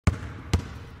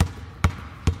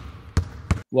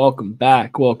Welcome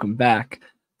back. Welcome back.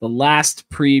 The last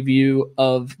preview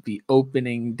of the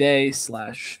opening day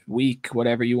 / week,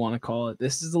 whatever you want to call it.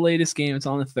 This is the latest game. It's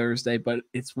on a Thursday, but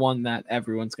it's one that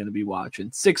everyone's going to be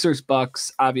watching. Sixers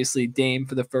Bucks, obviously Dame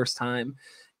for the first time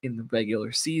in the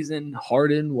regular season.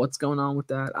 Harden, what's going on with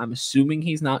that? I'm assuming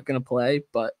he's not going to play,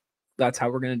 but that's how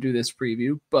we're going to do this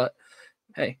preview. But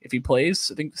hey, if he plays,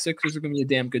 I think the Sixers are going to be a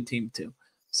damn good team too.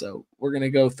 So we're going to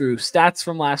go through stats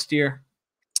from last year,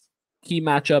 key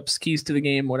matchups, keys to the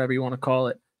game, whatever you want to call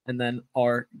it, and then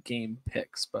our game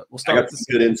picks. But we'll start. I got some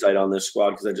good insight on this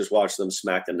squad because I just watched them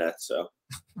smack the net. So,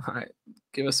 all right,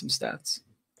 give us some stats.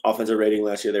 Offensive rating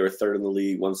last year, they were third in the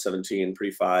league, 117,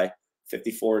 pretty high,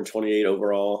 54 and 28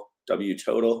 overall, W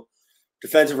total.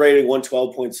 Defensive rating,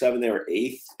 112.7, they were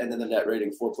eighth, and then the net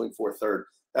rating, 4.4, third.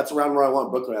 That's around where I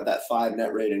want Brooklyn at that 5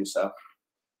 net rating. So,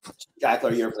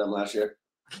 spectacular year for them last year.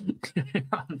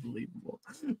 Unbelievable.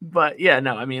 But yeah,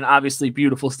 no, I mean, obviously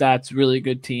beautiful stats, really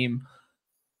good team.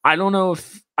 I don't know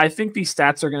if I think these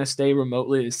stats are going to stay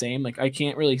remotely the same. Like, I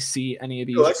can't really see any of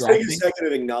these. Let's take a second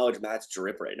and acknowledge Matt's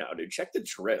drip right now, dude. Check the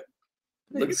drip.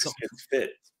 Look at this kid's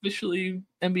fit. Officially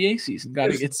NBA season.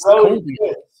 It's cold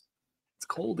again. It's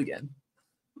cold again.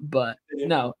 But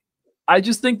no, I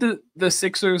just think that the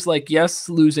Sixers, like, yes,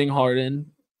 losing Harden,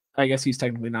 I guess he's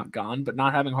technically not gone, but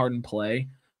not having Harden play,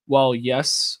 well,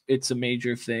 yes, it's a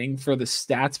major thing. For the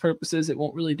stats purposes, it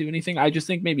won't really do anything. I just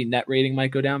think maybe net rating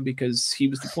might go down because he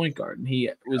was the point guard and he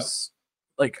was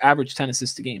like average 10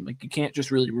 assists a game. Like, you can't just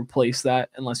really replace that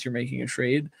unless you're making a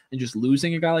trade, and just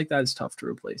losing a guy like that is tough to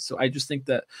replace. So I just think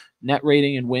that net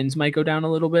rating and wins might go down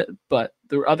a little bit, but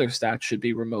the other stats should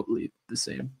be remotely the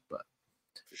same. But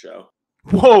for sure.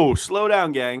 Whoa, slow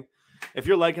down, gang. If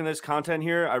you're liking this content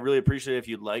here, I really appreciate it if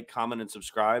you'd like, comment, and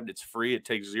subscribe. It's free. It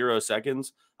takes 0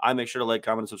 seconds. I make sure to like,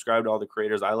 comment, and subscribe to all the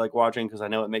creators I like watching because I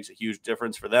know it makes a huge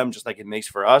difference for them, just like it makes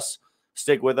for us.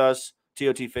 Stick with us.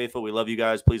 TOT Faithful, we love you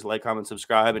guys. Please like, comment,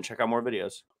 subscribe, and check out more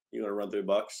videos. You want to run through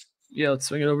Bucks? Yeah, let's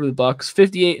swing it over to the Bucks.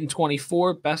 58 and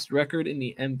 24, best record in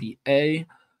the NBA.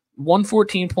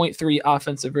 114.3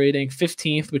 offensive rating,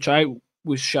 15th, which I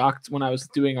was shocked when I was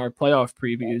doing our playoff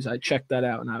previews. I checked that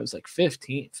out and I was like,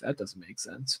 15th. That doesn't make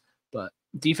sense. But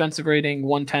defensive rating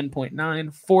 110.9,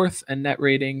 4th, and net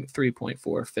rating 3.4,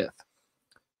 5th.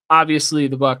 Obviously,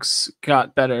 the Bucks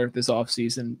got better this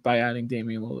offseason by adding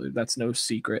Damian Lillard. That's no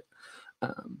secret.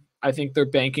 I think they're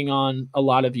banking on a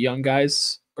lot of young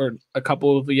guys, or a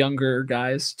couple of the younger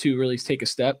guys, to really take a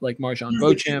step, like Marjon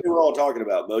Beauchamp. We're all talking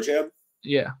about Beauchamp.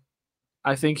 Yeah,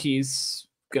 I think he's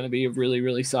going to be a really,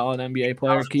 really solid NBA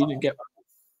player. He didn't get,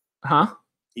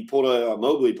 He pulled a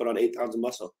Mobley, put on 8 pounds of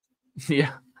muscle.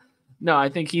 Yeah. No, I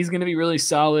think he's going to be really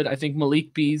solid. I think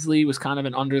Malik Beasley was kind of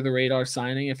an under the radar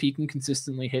signing if he can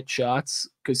consistently hit shots,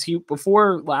 because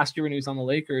before last year when he was on the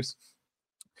Lakers,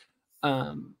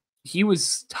 he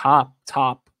was top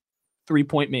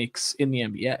 3-point makes in the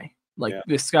NBA. Like,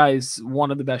 this guy's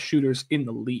one of the best shooters in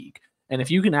the league. And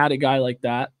if you can add a guy like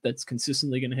that that's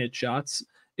consistently going to hit shots,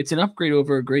 it's an upgrade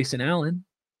over Grayson Allen.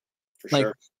 For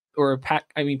sure. Or Pat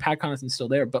Connaughton's still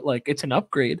there, but like, it's an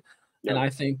upgrade. Yep. And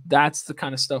I think that's the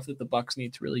kind of stuff that the Bucks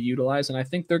need to really utilize. And I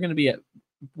think they're going to be a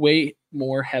way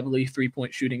more heavily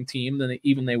 3-point shooting team than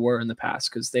they were in the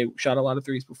past, because they shot a lot of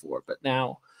threes before. But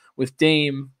now with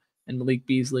Dame and Malik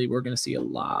Beasley, we're going to see a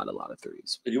lot of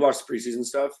threes. Did you watch the preseason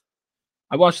stuff?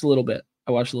 I watched a little bit.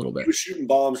 He was shooting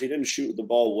bombs. He didn't shoot the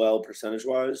ball well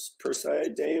percentage-wise, per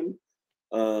se, Dame.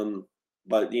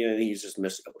 But, he's just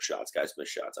missed a couple shots. Guys miss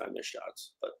shots. I miss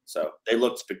shots. But so they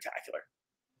looked spectacular.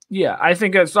 Yeah, I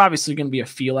think it's obviously going to be a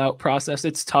feel-out process.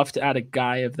 It's tough to add a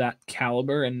guy of that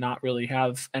caliber and not really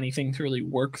have anything to really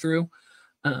work through.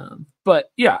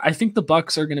 But yeah, I think the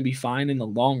Bucks are going to be fine in the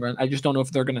long run. I just don't know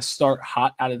if they're going to start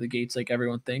hot out of the gates like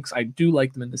everyone thinks. I do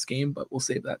like them in this game, but we'll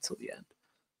save that till the end.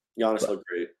 Giannis looked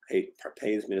great.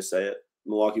 Pains me to say it.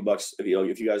 Milwaukee Bucks, if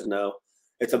you guys know,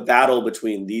 it's a battle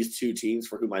between these two teams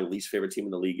for who my least favorite team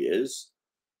in the league is.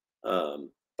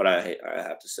 But I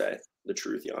have to say the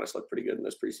truth. Giannis looked pretty good in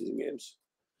those preseason games.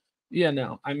 Yeah,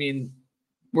 no. I mean,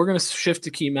 we're going to shift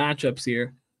to key matchups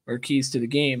here, or keys to the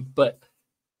game. But,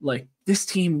 like, this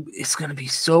team is going to be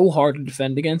so hard to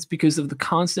defend against because of the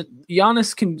constant –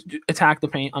 Giannis can attack the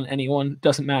paint on anyone.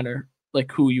 Doesn't matter,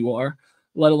 like, who you are,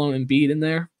 let alone Embiid in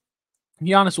there.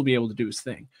 Giannis will be able to do his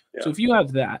thing. Yeah. So if you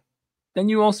have that, then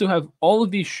you also have all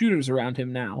of these shooters around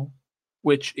him now,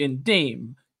 which in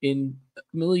Dame, in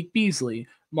Malik Beasley,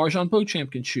 Marjon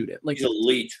Beauchamp can shoot it. Like, he's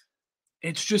elite.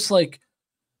 It's just like,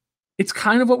 it's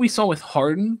kind of what we saw with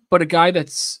Harden, but a guy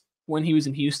that's when he was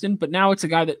in Houston, but now it's a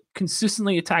guy that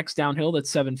consistently attacks downhill that's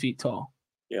 7 feet tall.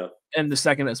 Yeah. And the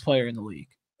second best player in the league.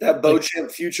 That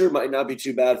Beauchamp future might not be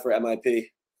too bad for MIP.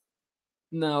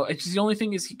 No, it's just the only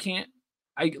thing is he can't.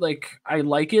 I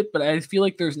like it, but I feel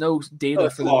like there's no data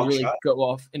for them to really go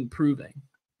off improving.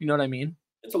 You know what I mean?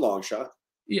 It's a long shot.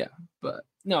 Yeah, but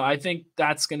no, I think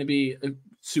that's going to be a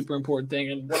super important thing.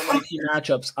 And one of my key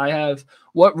matchups, I have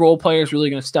what role player is really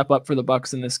going to step up for the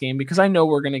Bucks in this game, because I know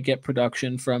we're going to get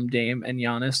production from Dame and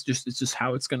Giannis. It's just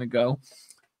how it's going to go.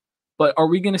 But are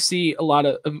we going to see a lot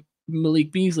of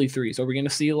Malik Beasley threes? Are we going to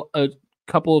see a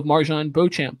couple of Marjan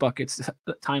Beauchamp buckets,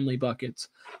 timely buckets?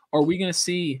 Are we going to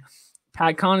see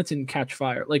Pat Connaughton catch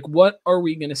fire? Like, what are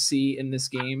we going to see in this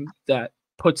game that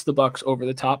puts the Bucks over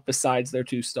the top besides their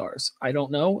two stars? I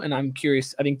don't know, and I'm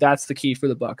curious. I think that's the key for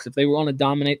the Bucks. If they want to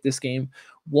dominate this game,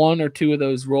 one or two of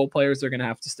those role players, they're going to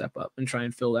have to step up and try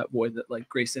and fill that void that like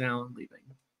Grayson Allen leaving.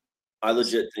 I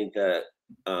legit think that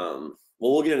well,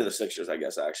 we'll get into the Sixers, I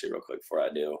guess, actually, real quick before I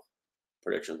do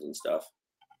predictions and stuff.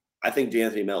 I think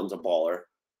D'Anthony Melton's a baller.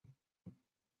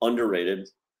 Underrated.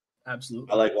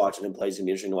 Absolutely. I like watching him play. It's going to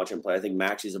be interesting to watch him play. I think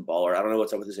Maxi's a baller. I don't know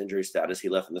what's up with his injury status. He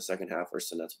left in the second half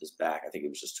versus Nets with his back. I think it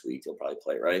was just tweaked. He'll probably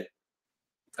play, right?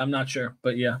 I'm not sure,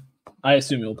 but yeah, I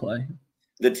assume he'll play.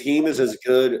 The team is as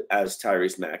good as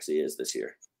Tyrese Maxey is this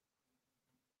year.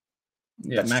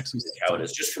 Yeah, Maxi's how it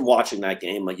is. Just from watching that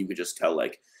game, like you could just tell,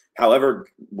 like however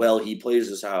well he plays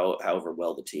is however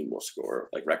well the team will score,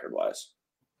 like record-wise.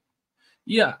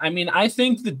 Yeah, I mean, I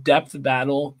think the depth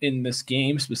battle in this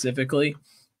game specifically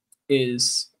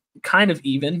is kind of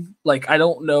even. Like, I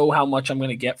don't know how much I'm going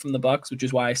to get from the Bucks, which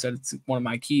is why I said it's one of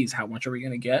my keys. How much are we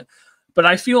going to get? But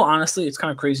I feel, honestly, it's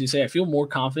kind of crazy to say, I feel more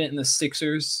confident in the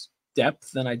Sixers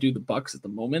depth than I do the Bucks at the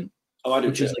moment. Oh, I do.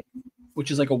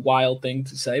 Which is like a wild thing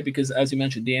to say, because as you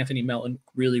mentioned, D'Anthony Melton,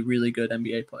 really, really good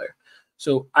NBA player.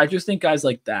 So I just think guys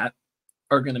like that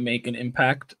are going to make an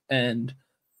impact. And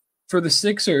for the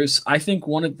Sixers, I think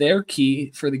one of their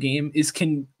key for the game is,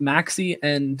 can Maxey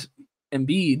and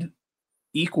Embiid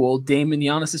equal Dame and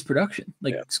Giannis's production?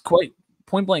 Like, It's quite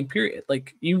point blank period.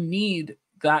 Like, you need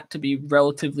that to be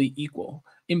relatively equal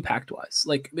impact wise.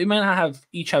 Like, they might not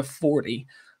each have 40,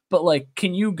 but like,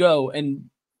 can you go and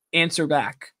answer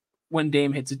back when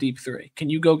Dame hits a deep three? Can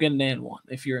you go get an and one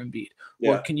if you're Embiid?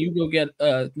 Or can you go get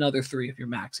another three if you're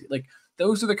Maxey? Like,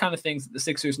 those are the kind of things that the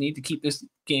Sixers need to keep this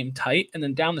game tight. And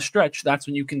then down the stretch, that's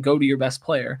when you can go to your best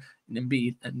player in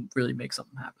Embiid and really make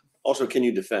something happen. Also, can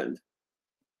you defend?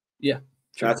 Yeah.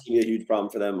 Sure. That's going to be a huge problem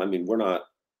for them. I mean,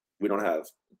 we don't have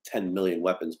 10 million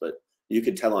weapons, but you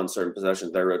could tell on certain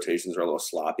possessions their rotations are a little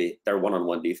sloppy. Their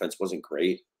one-on-one defense wasn't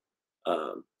great.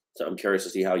 So I'm curious to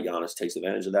see how Giannis takes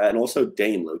advantage of that. And also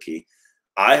Dame, low-key.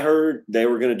 I heard they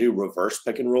were going to do reverse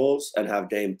pick and rolls and have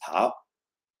Dame pop.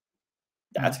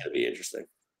 That's going to be interesting.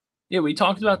 Yeah, we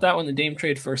talked about that when the Dame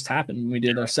trade first happened when we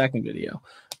did our second video.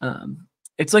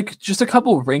 It's like just a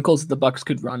couple of wrinkles that the Bucks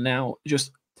could run now.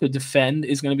 Just to defend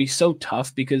is going to be so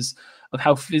tough because of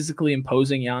how physically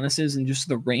imposing Giannis is and just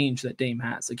the range that Dame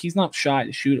has. Like, he's not shy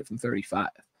to shoot it from 35.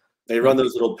 They run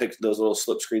those little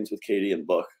slip screens with KD and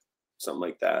Book, something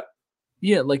like that.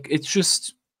 Yeah, like, it's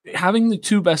just having the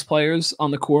two best players on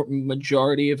the court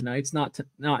majority of nights, not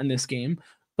in this game,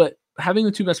 but having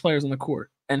the two best players on the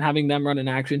court and having them run an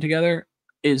action together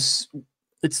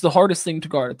it's the hardest thing to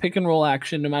guard. A pick and roll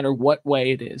action, no matter what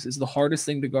way it is the hardest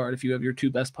thing to guard if you have your two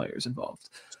best players involved.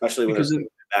 Especially when there's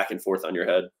back and forth on your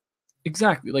head.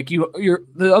 Exactly. Like,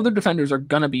 the other defenders are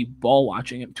going to be ball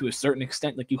watching it to a certain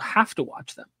extent. Like, you have to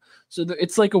watch them. So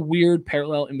it's like a weird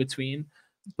parallel in between.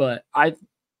 But can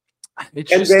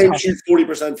Dame shoot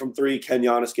 40% from three? Can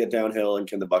Giannis get downhill? And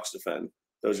can the Bucks defend?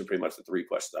 Those are pretty much the three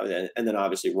questions. And then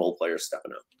obviously role players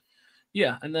stepping up.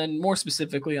 Yeah, and then more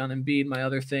specifically on Embiid, my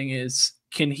other thing is,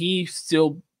 can he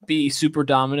still be super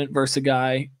dominant versus a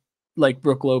guy like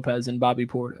Brook Lopez and Bobby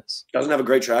Portis? Doesn't have a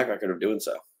great track record of doing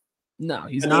so. No,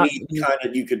 he's not.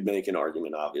 You could make an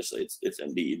argument, obviously, it's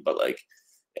Embiid, but like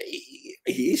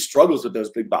he struggles with those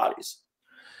big bodies.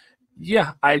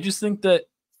 Yeah, I just think that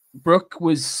Brook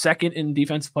was second in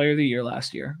Defensive Player of the Year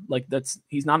last year. Like,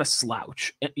 he's not a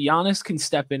slouch. Giannis can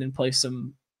step in and play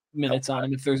some minutes on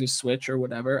him if there's a switch or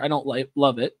whatever. I don't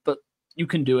love it, but you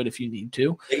can do it if you need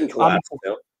to. They can collapse.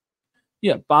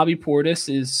 Bobby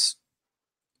Portis is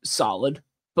solid,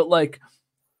 but like,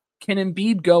 can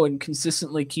Embiid go and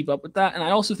consistently keep up with that? And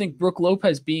I also think Brook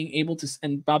Lopez being able to,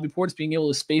 and Bobby Portis being able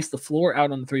to space the floor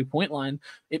out on the 3-point line,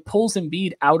 it pulls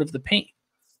Embiid out of the paint.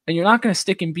 And you're not going to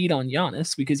stick Embiid on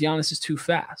Giannis because Giannis is too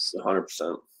fast.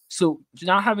 100%. So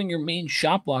not having your main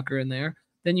shot blocker in there,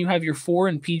 then you have your 4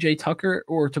 and PJ Tucker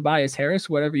or Tobias Harris,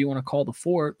 whatever you want to call the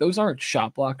 4. Those aren't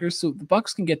shot blockers, so the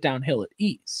Bucks can get downhill at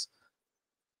ease.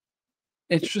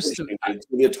 It's just it's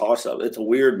gonna be a toss-up. It's a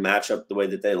weird matchup the way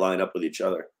that they line up with each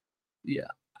other. Yeah.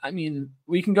 I mean,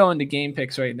 we can go into game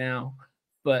picks right now,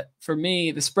 but for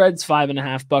me, the spread's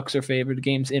 5.5. Bucks are favored. The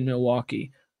game's in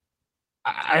Milwaukee.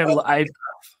 I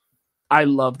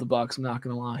love the Bucks. I'm not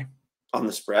gonna lie. On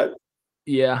the spread?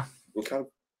 Yeah. Okay.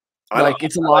 Like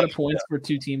it's a lot of points for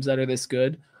two teams that are this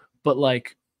good, but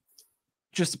like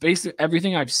just basically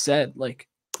everything I've said, like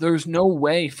there's no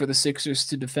way for the Sixers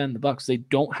to defend the Bucks. They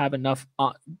don't have enough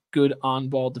good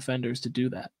on-ball defenders to do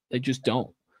that. They just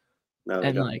don't. No,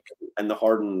 and the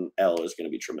Harden L is going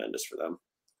to be tremendous for them.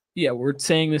 Yeah, we're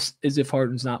saying this as if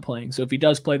Harden's not playing. So if he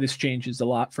does play, this changes a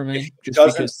lot for me. If he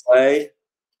doesn't play,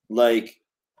 like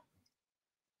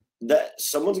that,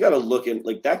 someone's got to look in.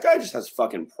 Like that guy just has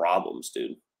fucking problems,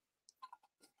 dude.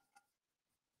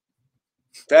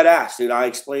 Dead ass, dude. I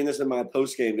explained this in my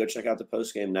post game. Go check out the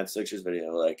post game Net Sixers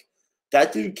video. Like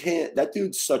that dude can't. That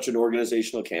dude's such an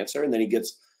organizational cancer, and then he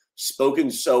gets spoken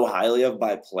so highly of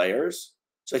by players.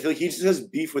 So I feel like he just has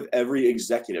beef with every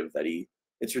executive that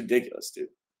it's ridiculous, dude.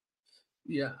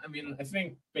 Yeah, I mean, I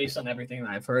think based on everything that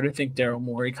I've heard, I think Daryl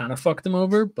Morey kind of fucked him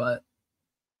over, but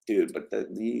dude, but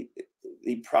he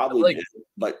probably did.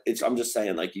 But I'm just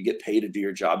saying, like, you get paid to do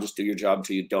your job, just do your job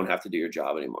until you don't have to do your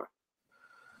job anymore.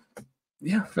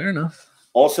 Yeah, fair enough.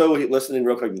 Also, listening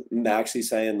real quick, Maxie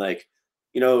saying like,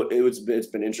 you know, it's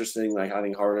been interesting, like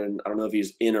having Harden. I don't know if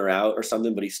he's in or out or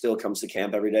something, but he still comes to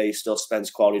camp every day. He still spends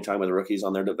quality time with the rookies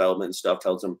on their development and stuff.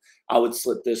 Tells them, I would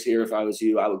slip this here if I was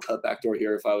you. I would cut backdoor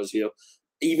here if I was you.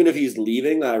 Even if he's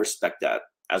leaving, I respect that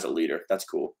as a leader. That's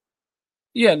cool.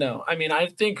 Yeah, no. I mean, I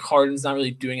think Harden's not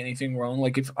really doing anything wrong.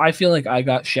 Like, if I feel like I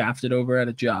got shafted over at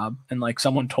a job and like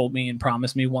someone told me and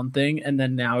promised me one thing and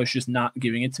then now it's just not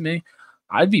giving it to me,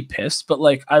 I'd be pissed. But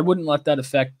like, I wouldn't let that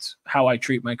affect how I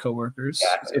treat my coworkers.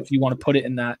 Exactly. If you want to put it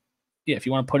in that, if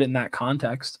you want to put it in that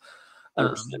context.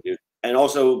 And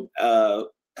also,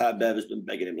 Pat Bev has been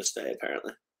begging him to stay,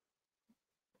 apparently.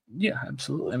 Yeah,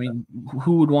 absolutely. I mean,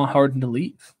 who would want Harden to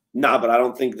leave? Nah, but I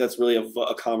don't think that's really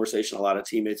a conversation a lot of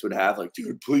teammates would have. Like,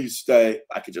 dude, please stay.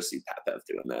 I could just see Pat Bev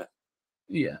doing that.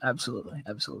 Yeah, absolutely.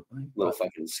 Absolutely. Little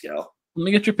fucking scale. Let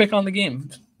me get your pick on the game.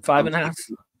 5.5.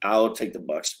 I'll take the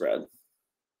Bucks spread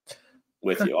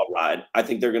with you. I'll ride. I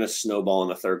think they're going to snowball in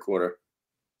the third quarter.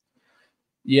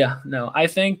 Yeah, no. I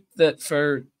think that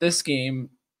for this game,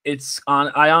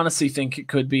 I honestly think it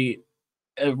could be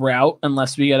a rout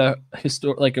unless we get a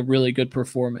really good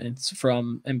performance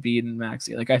from Embiid and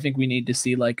Maxey. Like I think we need to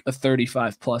see like a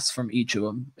 35 plus from each of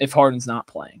them if Harden's not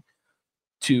playing.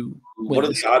 What are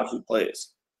the odds he plays?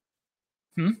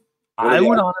 I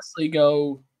would honestly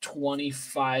go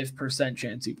 25%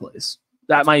 chance he plays.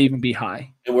 That might even be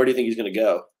high. And where do you think he's going to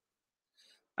go?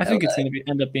 I think it's going to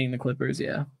end up being the Clippers.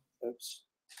 Yeah. Oops.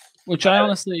 Which I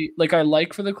honestly I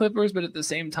like for the Clippers, but at the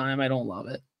same time, I don't love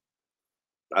it.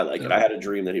 I like it. I had a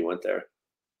dream that he went there.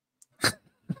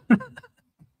 It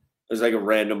was like a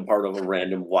random part of a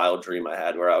random wild dream I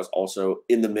had where I was also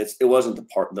in the midst. It wasn't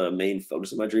the main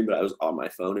focus of my dream, but I was on my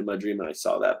phone in my dream and I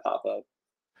saw that pop up.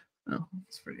 Oh,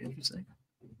 that's pretty interesting.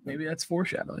 Maybe that's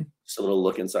foreshadowing. Just a little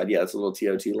look inside. Yeah, it's a little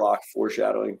TOT lock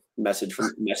foreshadowing message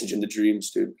in the dreams,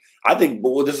 dude. I think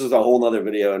this is a whole nother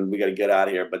video and we got to get out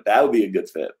of here, but that would be a good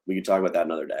fit. We could talk about that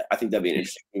another day. I think that'd be an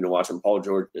interesting thing to watch. And Paul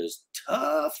George is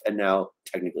tough and now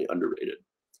technically underrated.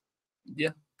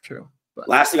 Yeah, true. But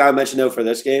last thing I mentioned though for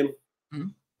this game,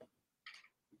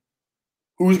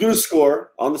 who's going to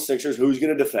score on the Sixers? Who's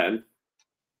going to defend?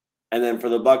 And then for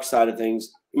the Bucks side of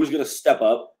things, who's going to step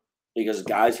up? Because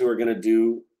guys who are going to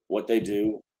do what they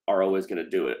do are always going to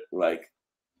do it. Like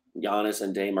Giannis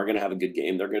and Dame are going to have a good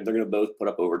game. They're going to both put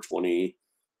up over 20,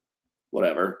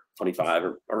 whatever, 25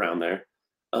 or around there.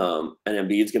 And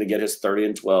Embiid's going to get his 30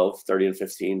 and 12, 30 and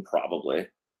 15 probably.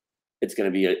 It's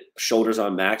going to be shoulders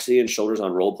on Maxey and shoulders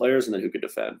on role players, and then who could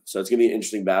defend. So it's going to be an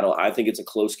interesting battle. I think it's a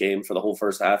close game for the whole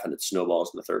first half, and it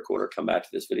snowballs in the third quarter. Come back to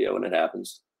this video when it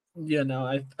happens. Yeah,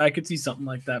 no, I could see something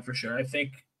like that for sure. I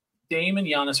think Dame and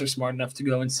Giannis are smart enough to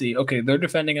go and see, okay, they're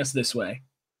defending us this way.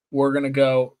 We're going to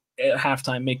go at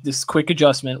halftime, make this quick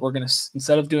adjustment. We're going to,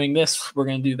 instead of doing this, we're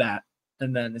going to do that.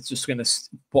 And then it's just going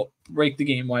to break the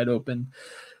game wide open.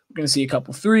 We're going to see a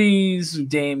couple threes.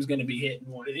 Dame's going to be hitting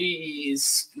one of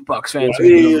these. Bucks fans are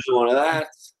going to one of that.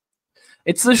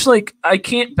 It's just like, I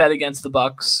can't bet against the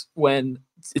Bucks when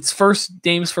it's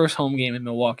Dame's first home game in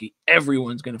Milwaukee.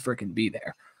 Everyone's going to freaking be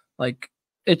there. Like,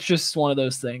 it's just one of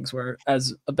those things where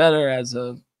as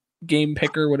a game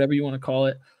picker, whatever you want to call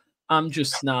it, I'm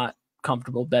just not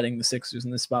comfortable betting the Sixers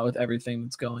in this spot with everything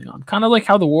that's going on. Kind of like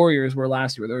how the Warriors were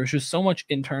last year. There was just so much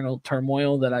internal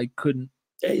turmoil that I couldn't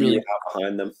really out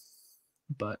behind them.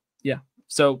 But yeah,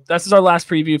 So this is our last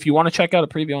preview. If you want to check out a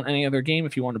preview on any other game,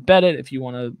 if you want to bet it, if you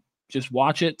want to just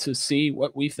watch it to see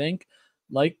what we think,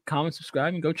 like, comment,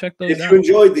 subscribe, and go check those out. If you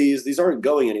enjoyed these aren't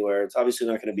going anywhere. It's obviously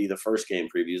not going to be the first game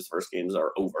previews. The first games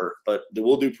are over. But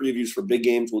we'll do previews for big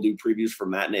games. We'll do previews for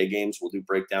matinee games. We'll do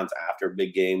breakdowns after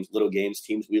big games, little games,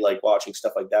 teams we like watching,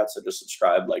 stuff like that. So just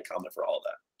subscribe, like, comment for all of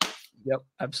that. Yep,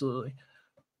 absolutely.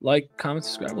 Like, comment,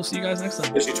 subscribe. We'll see you guys next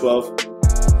time. Issue 12.